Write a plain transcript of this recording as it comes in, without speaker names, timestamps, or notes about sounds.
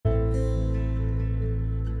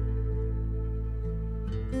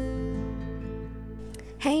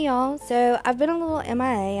Hey y'all, so I've been a little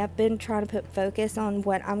MIA. I've been trying to put focus on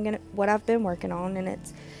what I've been working on, and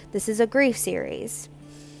this is a grief series.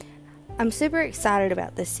 I'm super excited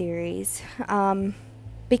about this series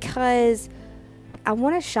because I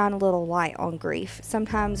want to shine a little light on grief.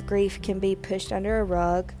 Sometimes grief can be pushed under a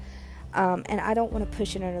rug, and I don't want to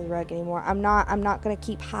push it under the rug anymore. I'm not going to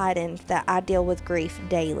keep hiding that I deal with grief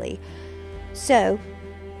daily. So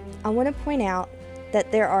I want to point out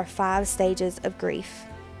that there are 5 stages of grief: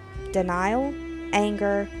 denial,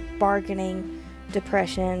 anger, bargaining,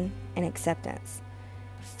 depression, and acceptance.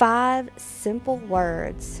 5 simple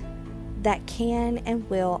words that can and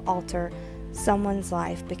will alter someone's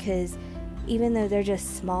life, because even though they're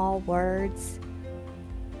just small words,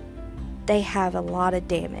 they have a lot of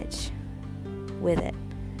damage with it.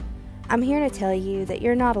 I'm here to tell you that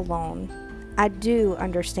you're not alone. I do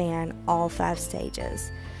understand all 5 stages.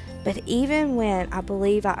 But even when I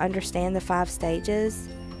believe I understand the 5 stages,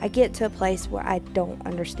 I get to a place where I don't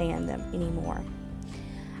understand them anymore.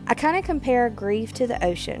 I kind of compare grief to the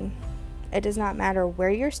ocean. It does not matter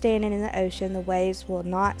where you're standing in the ocean, the waves will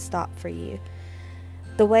not stop for you.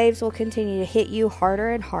 The waves will continue to hit you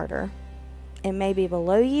harder and harder. It may be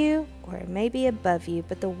below you or it may be above you,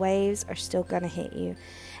 but the waves are still going to hit you.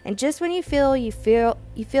 And just when you feel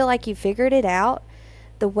like you figured it out,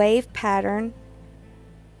 the wave pattern,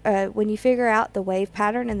 when you figure out the wave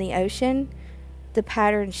pattern in the ocean, the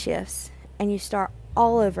pattern shifts and you start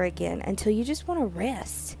all over again until you just want to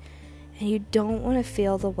rest and you don't want to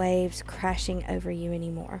feel the waves crashing over you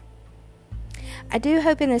anymore. I do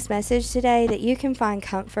hope in this message today that you can find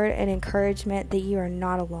comfort and encouragement that you are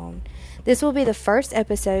not alone. This will be the first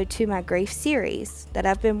episode to my grief series that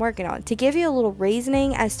I've been working on. To give you a little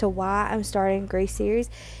reasoning as to why I'm starting grief series,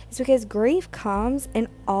 is because grief comes in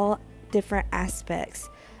all different aspects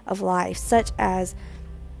of life, such as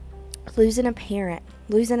losing a parent,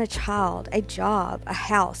 losing a child, a job, a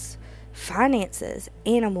house, finances,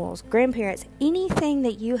 animals, grandparents, anything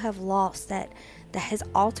that you have lost that has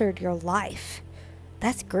altered your life.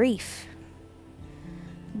 That's grief.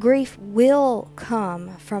 Grief will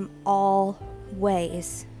come from all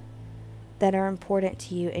ways that are important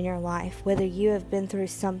to you in your life, whether you have been through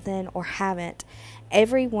something or haven't.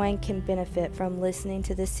 Everyone can benefit from listening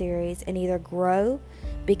to this series and either grow,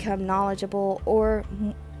 become knowledgeable, or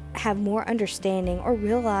have more understanding, or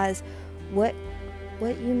realize what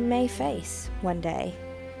you may face one day.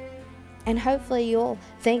 And hopefully you'll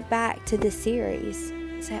think back to this series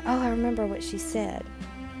and say, oh, I remember what she said.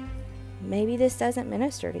 Maybe this doesn't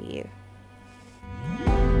minister to you.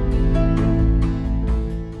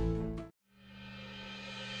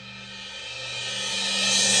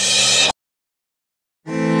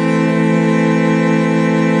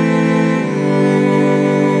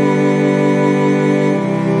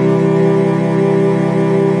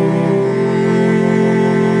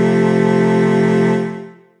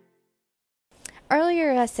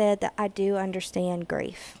 Earlier I said that I do understand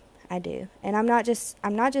grief. I do. And I'm not just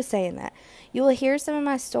saying that. You will hear some of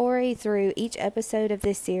my story through each episode of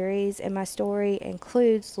this series, and my story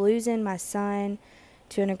includes losing my son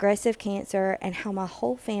to an aggressive cancer and how my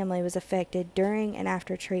whole family was affected during and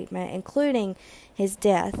after treatment, including his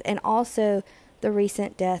death and also the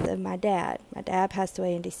recent death of my dad. My dad passed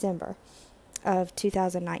away in December of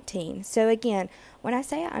 2019. So again, when I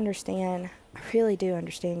say I understand, I really do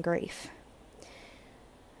understand grief.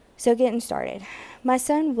 So getting started. My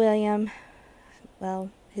son William,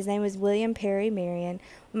 his name was William Perry Marion.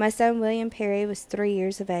 My son William Perry was 3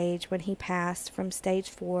 years of age when he passed from stage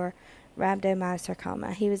 4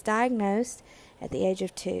 rhabdomyosarcoma. He was diagnosed at the age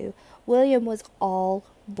of 2. William was all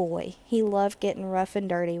boy. He loved getting rough and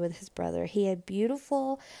dirty with his brother. He had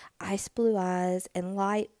beautiful ice blue eyes and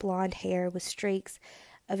light blonde hair with streaks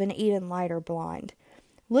of an even lighter blonde.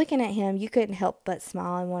 Looking at him, you couldn't help but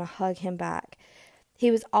smile and want to hug him back.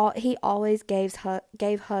 He always gave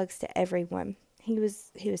hugs to everyone. He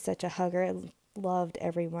was such a hugger and loved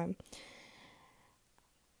everyone.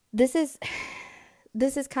 This is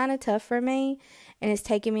kind of tough for me, and it's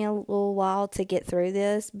taken me a little while to get through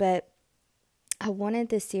this, but I wanted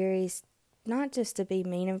this series not just to be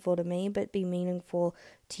meaningful to me, but be meaningful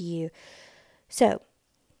to you. So,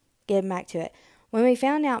 getting back to it. When we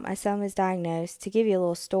found out my son was diagnosed, to give you a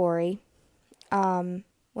little story,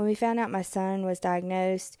 when we found out my son was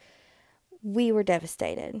diagnosed, we were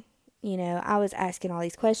devastated. I was asking all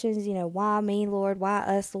these questions, why me, Lord? Why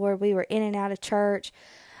us, Lord? We were in and out of church,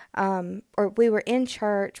 or we were in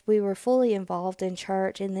church. We were fully involved in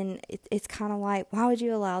church. And then it's kind of like, why would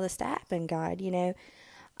you allow this to happen, God? He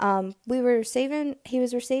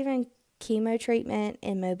was receiving chemo treatment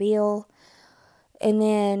in Mobile. And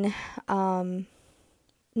then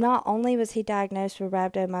not only was he diagnosed with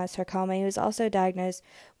rhabdomyosarcoma, he was also diagnosed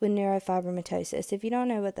with neurofibromatosis. If you don't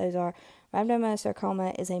know what those are,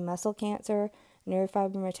 rhabdomyosarcoma is a muscle cancer.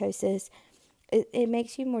 Neurofibromatosis, it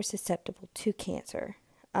makes you more susceptible to cancer.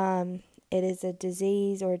 It is a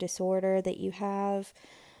disease or a disorder that you have.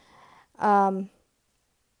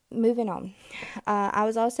 Moving on. I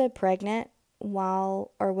was also pregnant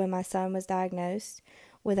when my son was diagnosed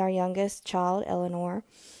with our youngest child, Eleanor.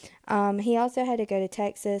 He also had to go to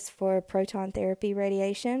Texas for proton therapy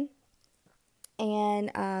radiation, and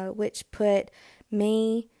which put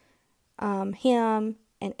me, him,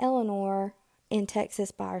 and Eleanor in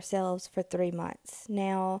Texas by ourselves for 3 months.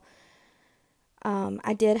 Now,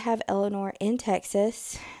 I did have Eleanor in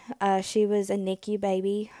Texas. She was a NICU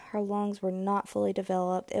baby. Her lungs were not fully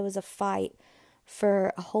developed. It was a fight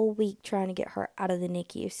for a whole week trying to get her out of the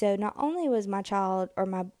NICU. So not only was my child or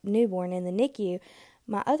my newborn in the NICU,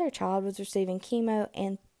 my other child was receiving chemo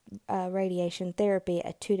and radiation therapy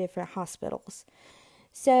at 2 different hospitals.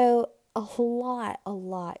 So a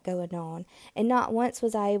lot going on. And not once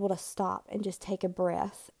was I able to stop and just take a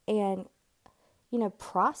breath and,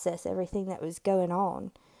 process everything that was going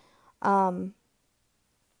on.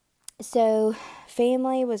 So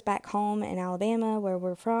family was back home in Alabama, where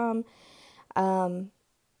we're from.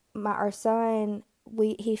 Our son,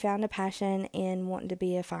 he found a passion in wanting to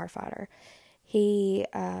be a firefighter.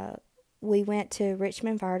 We went to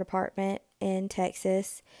Richmond Fire Department in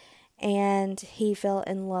Texas, and he fell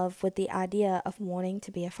in love with the idea of wanting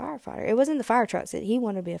to be a firefighter. It wasn't the fire trucks, he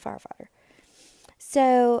wanted to be a firefighter.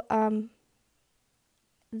 So,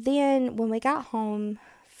 then when we got home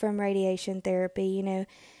from radiation therapy,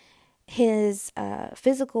 his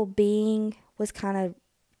physical being was kind of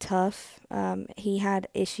tough. He had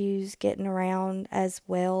issues getting around as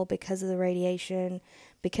well because of the radiation,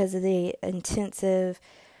 because of the intensive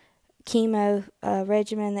chemo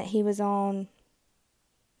regimen that he was on.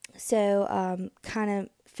 So kind of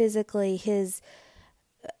physically his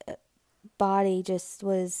body just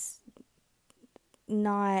was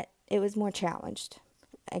not, it was more challenged,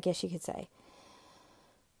 I guess you could say.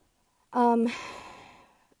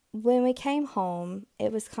 When we came home,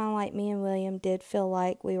 it was kind of like me and William did feel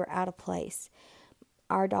like we were out of place.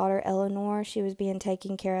 Our daughter Eleanor, she was being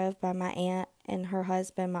taken care of by my aunt and her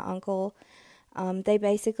husband, my uncle. They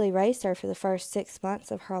basically raised her for the first 6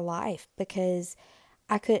 months of her life because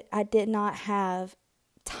I did not have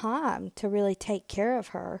time to really take care of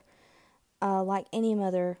her like any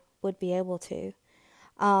mother would be able to.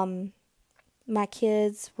 My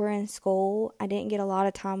kids were in school. I didn't get a lot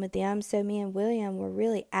of time with them, so me and William were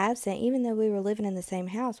really absent. Even though we were living in the same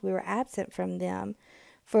house, we were absent from them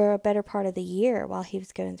for a better part of the year while he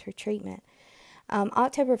was going through treatment.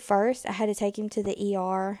 October 1st, I had to take him to the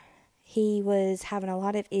ER. He was having a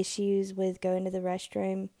lot of issues with going to the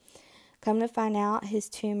restroom. Come to find out, his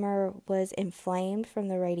tumor was inflamed from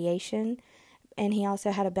the radiation, and he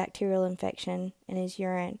also had a bacterial infection in his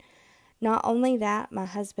urine. Not only that, my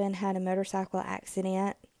husband had a motorcycle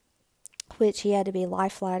accident, which he had to be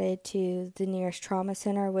life-flighted to the nearest trauma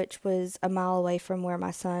center, which was a mile away from where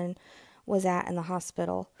my son was at in the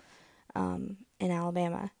hospital in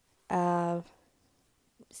Alabama.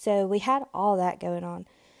 So we had all that going on.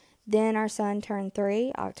 Then our son turned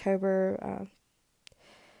 3, October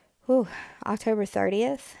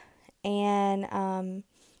 30th, and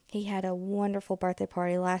he had a wonderful birthday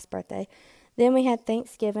party last birthday. Then we had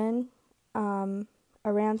Thanksgiving.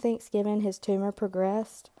 Around Thanksgiving, his tumor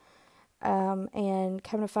progressed, and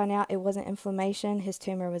come to find out it wasn't inflammation. His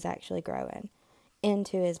tumor was actually growing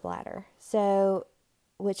into his bladder, so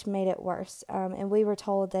which made it worse. And we were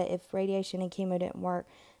told that if radiation and chemo didn't work,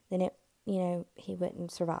 then he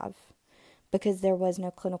wouldn't survive because there was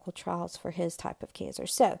no clinical trials for his type of cancer.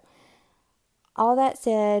 So, all that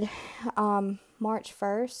said, March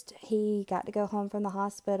 1st, he got to go home from the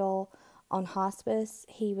hospital on hospice.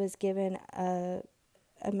 He was given a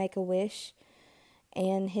Make-A-Wish,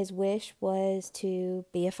 and his wish was to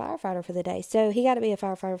be a firefighter for the day. So he got to be a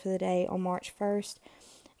firefighter for the day on March 1st.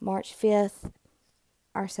 March 5th,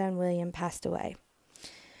 our son William passed away.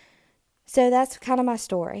 So that's kind of my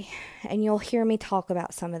story, and you'll hear me talk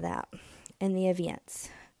about some of that in the events.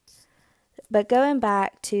 But going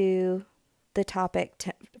back to the topic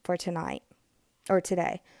for tonight, or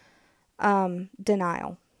today,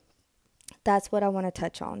 denial. That's what I want to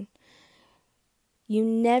touch on. You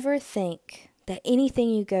never think that anything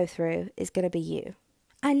you go through is going to be you.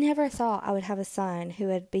 I never thought I would have a son who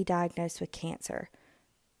would be diagnosed with cancer.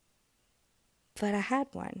 But I had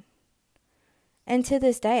one. And to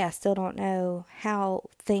this day, I still don't know how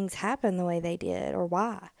things happened the way they did or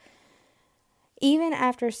why. Even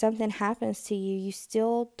after something happens to you, you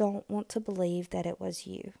still don't want to believe that it was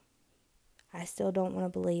you. I still don't want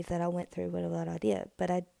to believe that I went through what I did, but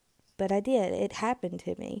I did. It happened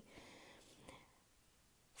to me.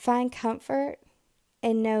 Find comfort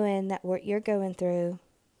in knowing that what you're going through,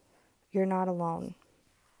 you're not alone.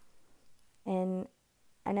 And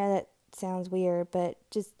I know that sounds weird, but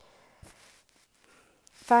just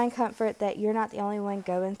find comfort that you're not the only one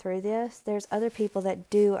going through this. There's other people that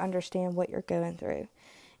do understand what you're going through.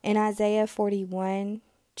 In Isaiah 41,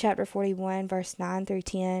 chapter 41, verse 9 through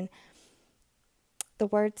 10, the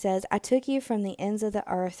word says, I took you from the ends of the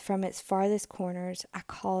earth, from its farthest corners. I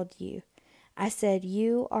called you. I said,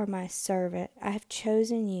 you are my servant. I have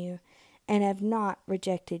chosen you and have not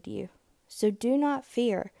rejected you. So do not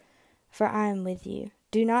fear, for I am with you.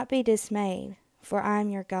 Do not be dismayed, for I am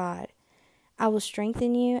your God. I will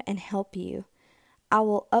strengthen you and help you. I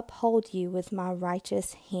will uphold you with my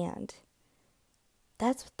righteous hand.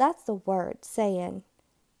 That's the word saying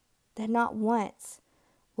that not once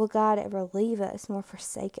will God ever leave us nor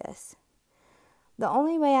forsake us. The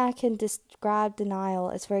only way I can describe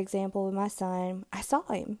denial is, for example, with my son, I saw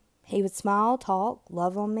him. He would smile, talk,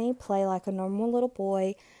 love on me, play like a normal little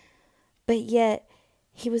boy, but yet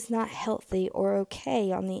he was not healthy or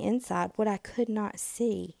okay on the inside, what I could not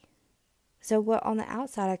see. So what on the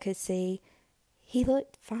outside I could see, he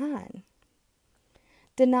looked fine.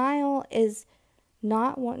 Denial is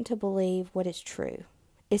not wanting to believe what is true.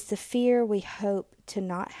 It's the fear we hope to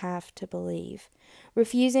not have to believe.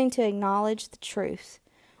 Refusing to acknowledge the truth.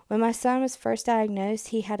 When my son was first diagnosed,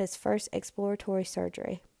 he had his first exploratory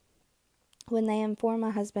surgery. When they informed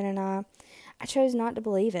my husband and I chose not to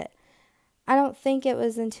believe it. I don't think it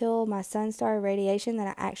was until my son started radiation that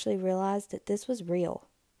I actually realized that this was real.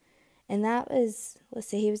 And that was,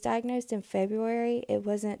 he was diagnosed in February. It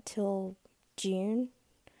wasn't till June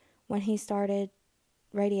when he started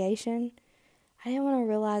radiation. I didn't want to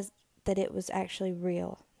realize that it was actually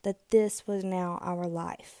real, that this was now our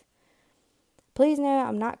life. Please know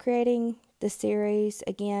I'm not creating this series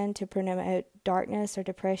again to promote darkness or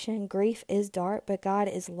depression. Grief is dark, but God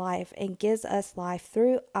is life and gives us life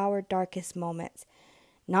through our darkest moments.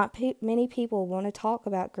 Not many people want to talk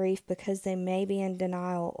about grief because they may be in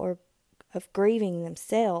denial or of grieving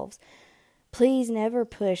themselves. Please never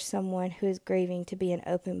push someone who is grieving to be an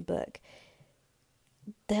open book.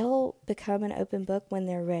 They'll become an open book when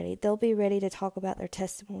they're ready. They'll be ready to talk about their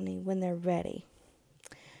testimony when they're ready.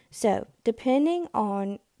 So, depending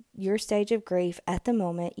on your stage of grief at the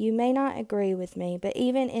moment, you may not agree with me, but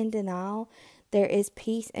even in denial, there is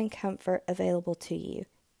peace and comfort available to you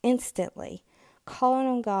instantly. Call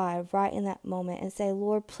on God right in that moment and say,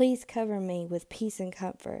 Lord, please cover me with peace and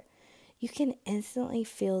comfort. You can instantly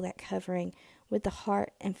feel that covering with the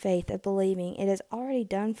heart and faith of believing it is already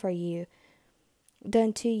done for you.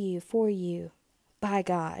 Done to you, for you, by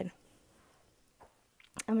God.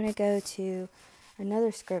 I'm going to go to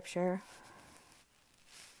another scripture.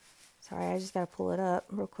 Sorry, I just got to pull it up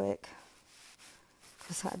real quick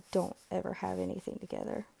because I don't ever have anything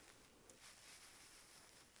together.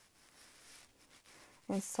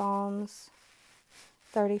 In Psalms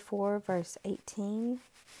 34, verse 18,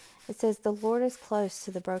 it says, the Lord is close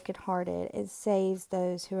to the brokenhearted and saves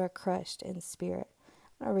those who are crushed in spirit.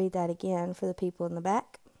 I'll read that again for the people in the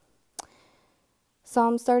back.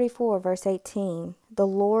 Psalms 34, verse 18. The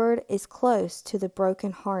Lord is close to the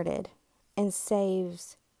brokenhearted and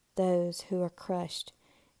saves those who are crushed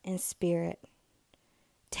in spirit.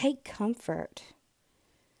 Take comfort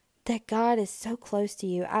that God is so close to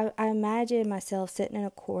you. I imagine myself sitting in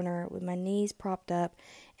a corner with my knees propped up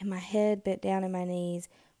and my head bent down in my knees,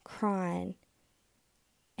 crying.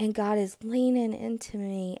 And God is leaning into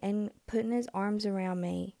me and putting his arms around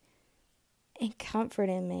me and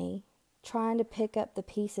comforting me, trying to pick up the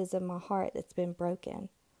pieces of my heart that's been broken.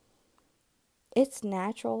 It's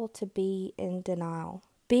natural to be in denial.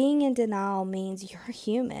 Being in denial means you're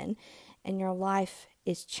human and your life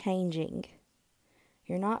is changing.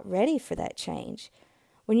 You're not ready for that change.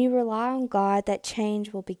 When you rely on God, that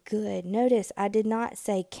change will be good. Notice I did not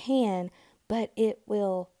say can, but it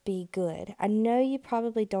will be good. I know you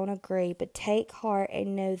probably don't agree, but take heart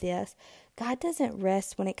and know this. God doesn't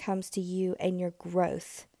rest when it comes to you and your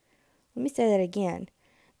growth. Let me say that again.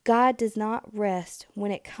 God does not rest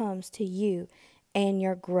when it comes to you and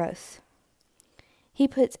your growth. He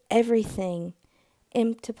puts everything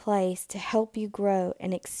into place to help you grow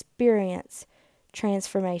and experience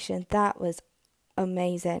transformation. That was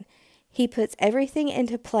amazing. He puts everything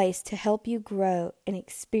into place to help you grow and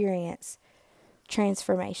experience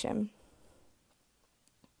transformation.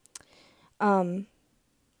 In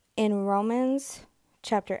Romans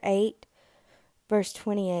chapter 8, verse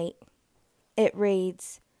 28. It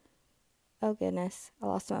reads, oh goodness, I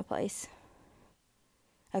lost my place.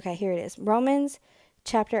 Okay, here it is. Romans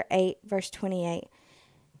chapter 8, verse 28.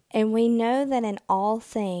 And we know that in all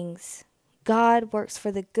things God works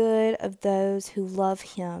for the good of those who love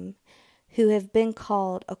him, who have been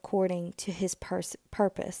called according to his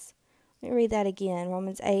purpose. Let me read that again.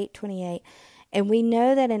 Romans 8:28. And we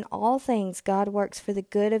know that in all things God works for the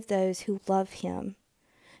good of those who love him,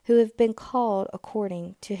 who have been called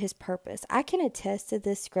according to his purpose. I can attest to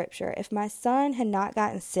this scripture. If my son had not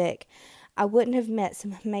gotten sick, I wouldn't have met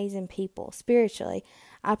some amazing people. Spiritually,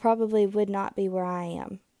 I probably would not be where I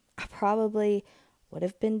am. I probably would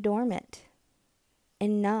have been dormant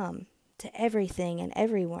and numb to everything and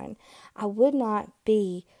everyone. I would not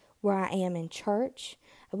be where I am in church.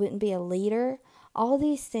 I wouldn't be a leader. All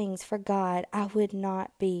these things for God, I would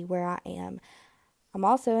not be where I am. I'm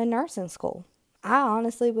also in nursing school. I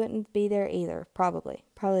honestly wouldn't be there either. Probably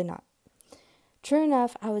not. True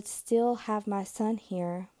enough, I would still have my son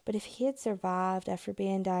here, but if he had survived after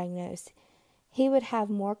being diagnosed, he would have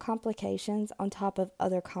more complications on top of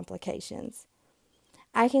other complications.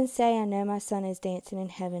 I can say I know my son is dancing in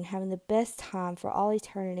heaven, having the best time for all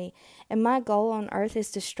eternity, and my goal on earth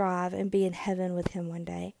is to strive and be in heaven with him one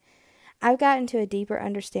day. I've gotten to a deeper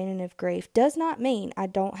understanding of grief. Does not mean I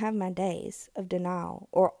don't have my days of denial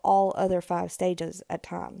or all other 5 stages at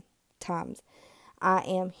times. I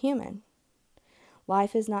am human.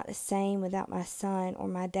 Life is not the same without my son or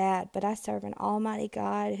my dad, but I serve an almighty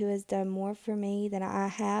God who has done more for me than I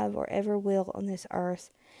have or ever will on this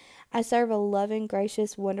earth. I serve a loving,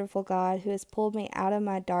 gracious, wonderful God who has pulled me out of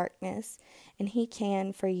my darkness, and he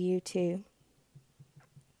can for you too.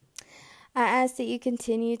 I ask that you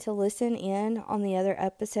continue to listen in on the other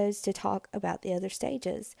episodes to talk about the other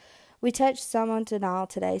stages. We touched some on denial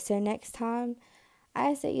today, so next time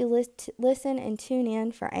I ask that you listen and tune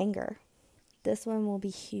in for anger. This one will be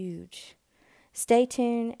huge. Stay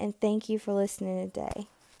tuned, and thank you for listening today.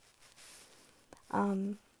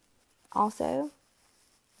 Also,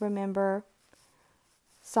 remember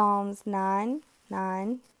Psalms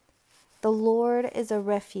 9:9. The Lord is a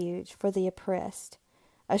refuge for the oppressed,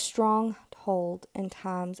 a stronghold in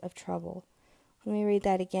times of trouble. Let me read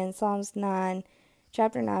that again. Psalms 9,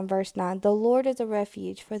 chapter 9, verse 9. The Lord is a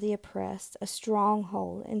refuge for the oppressed, a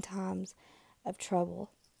stronghold in times of trouble.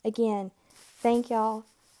 Again, thank y'all.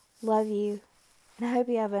 Love you. And I hope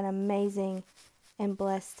you have an amazing and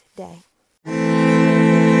blessed day.